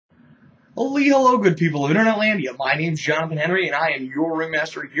Hello, good people of Internetlandia. My name's Jonathan Henry, and I am your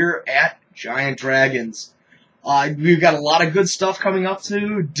ringmaster here at Giant Dragons. We've got a lot of good stuff coming up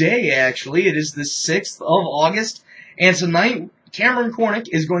today, actually. It is the 6th of August, and tonight, Cameron Cornick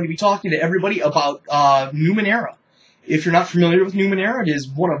is going to be talking to everybody about Numenera. If you're not familiar with Numenera, it is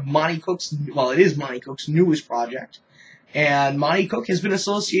one of Monty Cook's, well, it is Monty Cook's newest project. And Monty Cook has been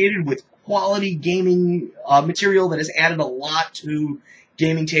associated with quality gaming material that has added a lot to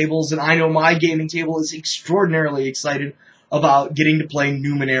gaming tables, and I know my gaming table is extraordinarily excited about getting to play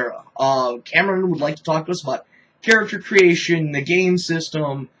Numenera. Cameron would like to talk to us about character creation, the game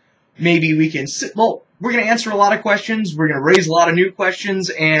system. Maybe we can well, we're going to answer a lot of questions, we're going to raise a lot of new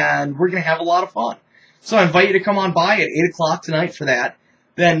questions, and we're going to have a lot of fun. So I invite you to come on by at 8 o'clock tonight for that.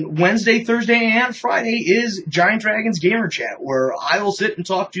 Then Wednesday, Thursday, and Friday is Giant Dragons Gamer Chat, where I will sit and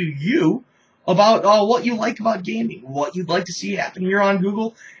talk to you about what you like about gaming, what you'd like to see happen here on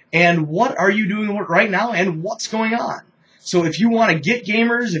Google, and what are you doing right now, and what's going on. So if you want to get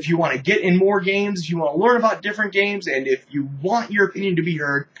gamers, if you want to get in more games, if you want to learn about different games, and if you want your opinion to be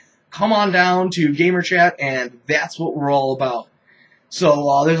heard, come on down to Gamer Chat, and that's what we're all about.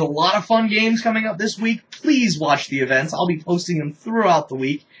 So there's a lot of fun games coming up this week. Please watch the events. I'll be posting them throughout the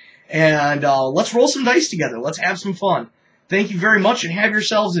week. And let's roll some dice together. Let's have some fun. Thank you very much, and have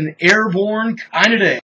yourselves an airborne kind of day.